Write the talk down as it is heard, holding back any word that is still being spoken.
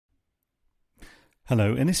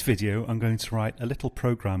Hello, in this video I'm going to write a little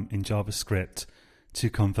program in JavaScript to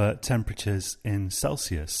convert temperatures in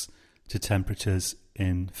Celsius to temperatures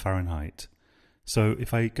in Fahrenheit. So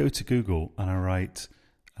if I go to Google and I write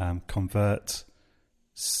convert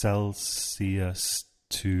Celsius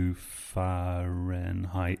to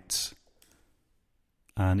Fahrenheit,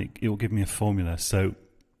 and it will give me a formula. So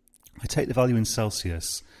I take the value in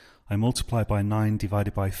Celsius, I multiply by 9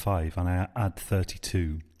 divided by 5 and I add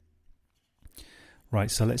 32. Right,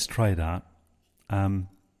 so let's try that.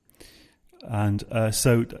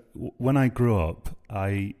 So when I grew up,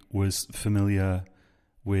 I was familiar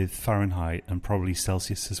with Fahrenheit and probably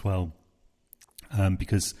Celsius as well,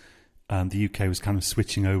 because the UK was kind of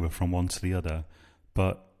switching over from one to the other.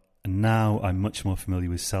 But now I'm much more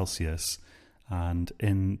familiar with Celsius, and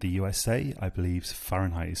in the USA, I believe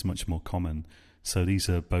Fahrenheit is much more common. So these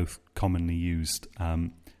are both commonly used.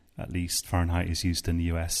 At least Fahrenheit is used in the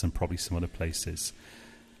US and probably some other places.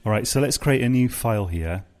 All right, so let's create a new file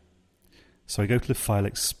here. So I go to the File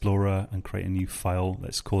Explorer and create a new file.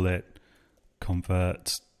 Let's call it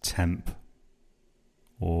convert temp,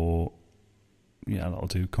 or yeah, that'll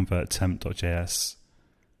do, convert temp.js.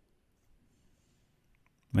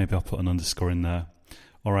 Maybe I'll put an underscore in there.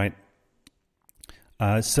 All right.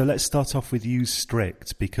 So let's start off with use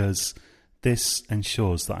strict, because this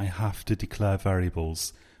ensures that I have to declare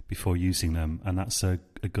variables before using them, and that's a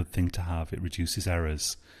good thing to have. It reduces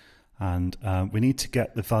errors. And we need to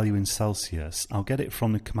get the value in Celsius. I'll get it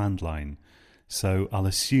from the command line. So I'll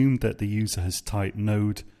assume that the user has typed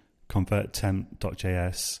node convert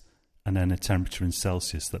temp.js and then a temperature in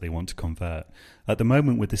Celsius that they want to convert. At the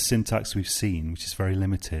moment, with the syntax we've seen, which is very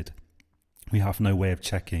limited, we have no way of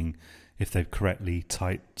checking if they've correctly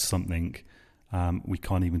typed something. We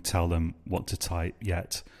can't even tell them what to type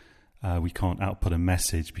yet. We can't output a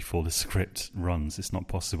message before the script runs. It's not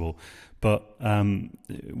possible. But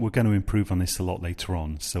we're going to improve on this a lot later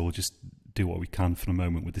on. So we'll just do what we can for the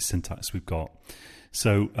moment with the syntax we've got.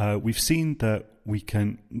 So we've seen that we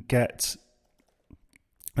can get,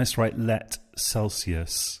 let's write let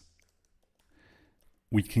Celsius.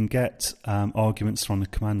 We can get arguments from the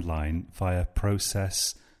command line via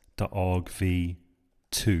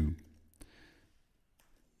process.argv2.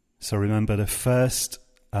 So remember, the first,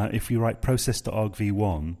 if we write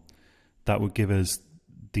process.argv1, that would give us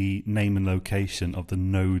the name and location of the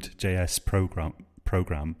NodeJS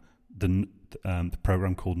program, the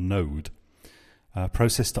program called Node.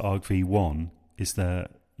 Process.argv1 is the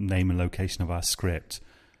name and location of our script.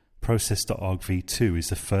 Process.argv2 is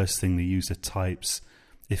the first thing the user types,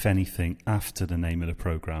 if anything, after the name of the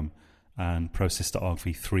program, and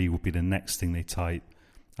process.argv3 will be the next thing they type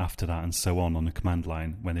after that, and so on the command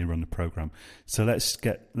line when they run the program. So let's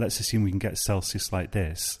assume we can get Celsius like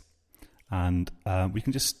this, and we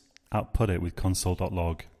can just output it with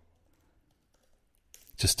console.log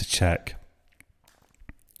just to check.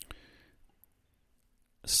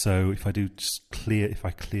 So if I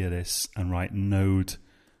clear this and write node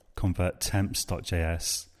convert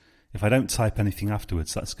temps.js, if I don't type anything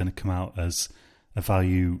afterwards, that's going to come out as a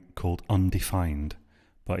value called undefined.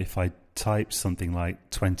 But if I type something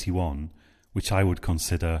like 21, which I would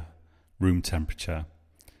consider room temperature,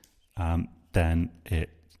 then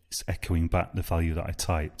it's echoing back the value that I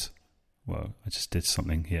typed. Well, I just did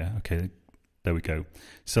something here. Okay, there we go.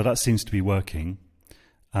 So that seems to be working.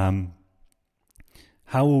 How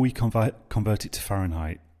will we convert it to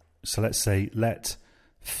Fahrenheit? So let's say let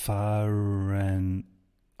Fahrenheit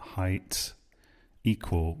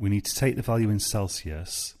equal, we need to take the value in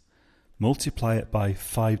Celsius, multiply it by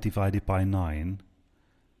 5 divided by 9,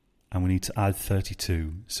 and we need to add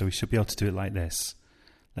 32. So we should be able to do it like this.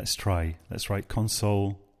 Let's try. Let's write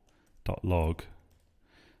console.log,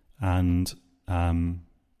 and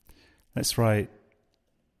let's write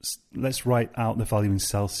out the value in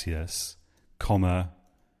Celsius, comma,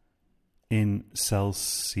 in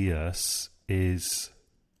Celsius is,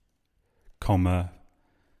 comma,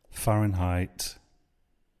 Fahrenheit.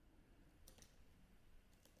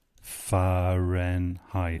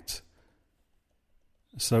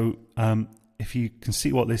 So if you can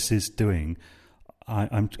see what this is doing,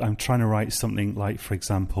 I'm trying to write something like, for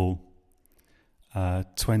example,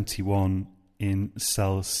 21 in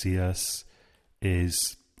Celsius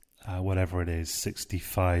is whatever it is,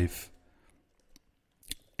 65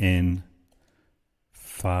 in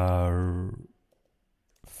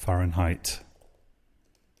Fahrenheit.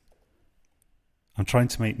 I'm trying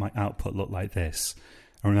to make my output look like this.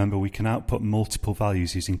 And remember, we can output multiple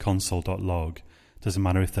values using console.log. Doesn't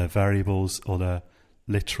matter if they're variables or they're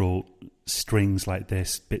literal strings like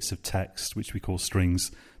this, bits of text, which we call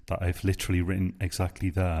strings, that I've literally written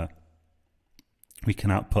exactly there. we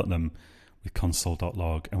can output them with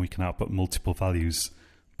console.log, and we can output multiple values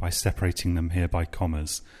by separating them here by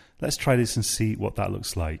commas. Let's try this and see what that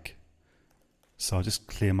looks like. So I'll just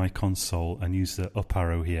clear my console and use the up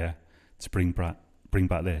arrow here to bring back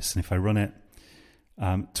this. And if I run it,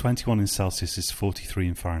 21 in Celsius is 43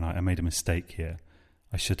 in Fahrenheit. I made a mistake here.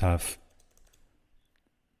 I should have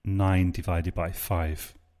 9 divided by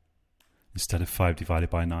 5 instead of 5 divided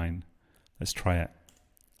by 9. Let's try it.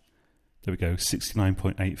 There we go,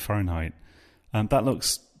 69.8 Fahrenheit. That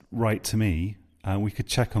looks right to me. We could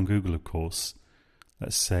check on Google, of course.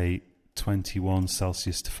 Let's say 21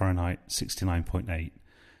 Celsius to Fahrenheit, 69.8.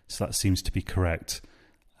 So that seems to be correct.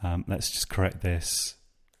 Let's just correct this.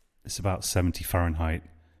 It's about 70 Fahrenheit,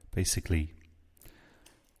 basically.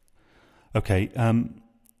 Okay,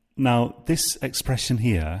 now this expression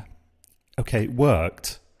here, okay, it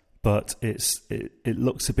worked, but it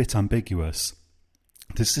looks a bit ambiguous.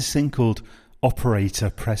 There's this thing called operator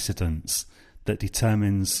precedence that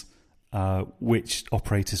determines which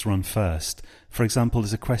operators run first. For example,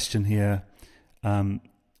 there's a question here,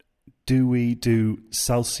 do we do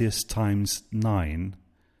Celsius times 9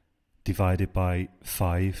 divided by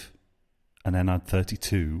 5 and then add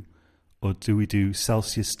 32, or do we do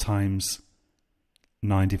Celsius times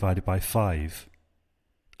 9 divided by 5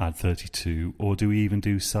 add 32, or do we even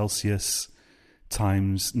do Celsius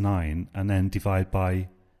times 9 and then divide by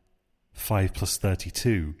 5 plus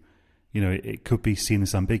 32? You know, it could be seen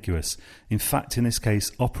as ambiguous. In fact, in this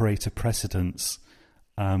case, operator precedence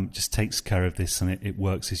just takes care of this, and it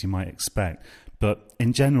works as you might expect. But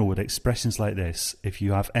in general, with expressions like this, if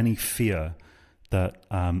you have any fear that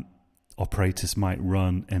operators might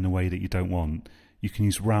run in a way that you don't want, you can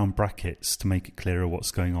use round brackets to make it clearer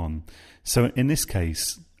what's going on. So in this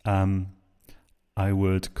case, I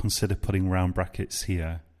would consider putting round brackets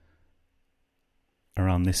here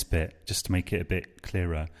around this bit just to make it a bit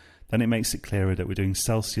clearer. Then it makes it clearer that we're doing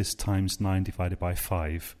Celsius times 9 divided by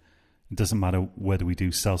 5. It doesn't matter whether we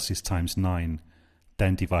do Celsius times 9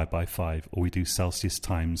 then divide by 5, or we do Celsius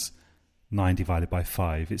times 9 divided by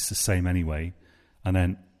 5. It's the same anyway. And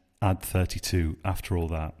then add 32 after all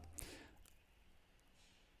that.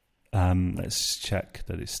 Let's check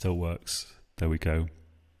that it still works. There we go.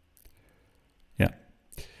 Yeah.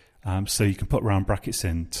 So you can put round brackets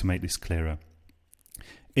in to make this clearer.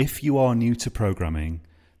 If you are new to programming,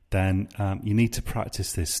 then you need to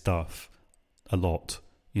practice this stuff a lot.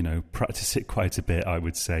 You know, practice it quite a bit, I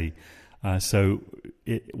would say. So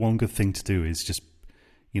one good thing to do is just,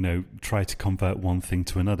 you know, try to convert one thing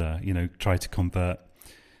to another. You know, try to convert,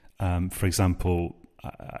 for example,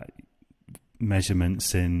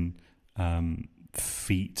 measurements in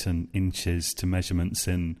feet and inches to measurements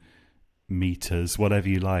in meters, whatever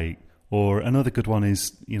you like. Or another good one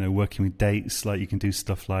is, you know, working with dates. Like you can do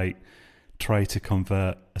stuff like try to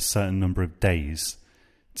convert a certain number of days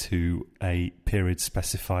to a period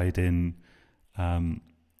specified in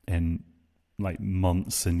like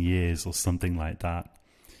months and years or something like that.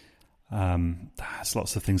 There's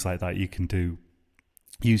lots of things like that you can do.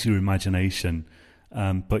 Use your imagination,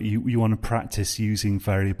 but you want to practice using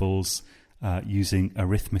variables, using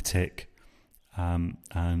arithmetic, and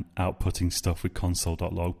outputting stuff with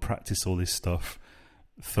console.log. Practice all this stuff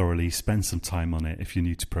thoroughly. Spend some time on it if you're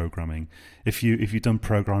new to programming. If you've done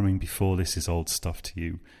programming before, this is old stuff to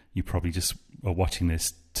you. You probably just are watching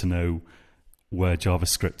this to know where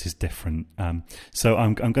JavaScript is different. So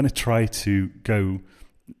I'm going to try to go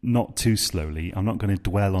not too slowly. I'm not going to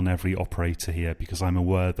dwell on every operator here because I'm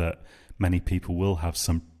aware that many people will have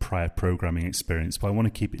some prior programming experience, but I want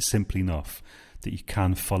to keep it simple enough that you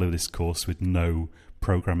can follow this course with no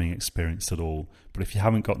programming experience at all. But if you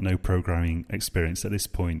haven't got no programming experience at this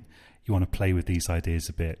point, you want to play with these ideas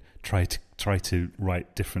a bit. Try to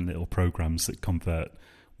write different little programs that convert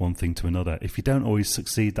one thing to another. If you don't always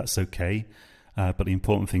succeed, that's okay. But the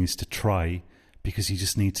important thing is to try, because you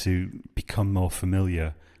just need to become more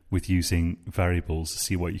familiar with using variables to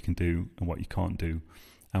see what you can do and what you can't do.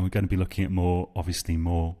 And we're going to be looking at more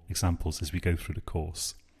examples as we go through the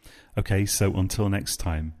course. Okay, so until next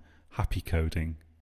time, happy coding.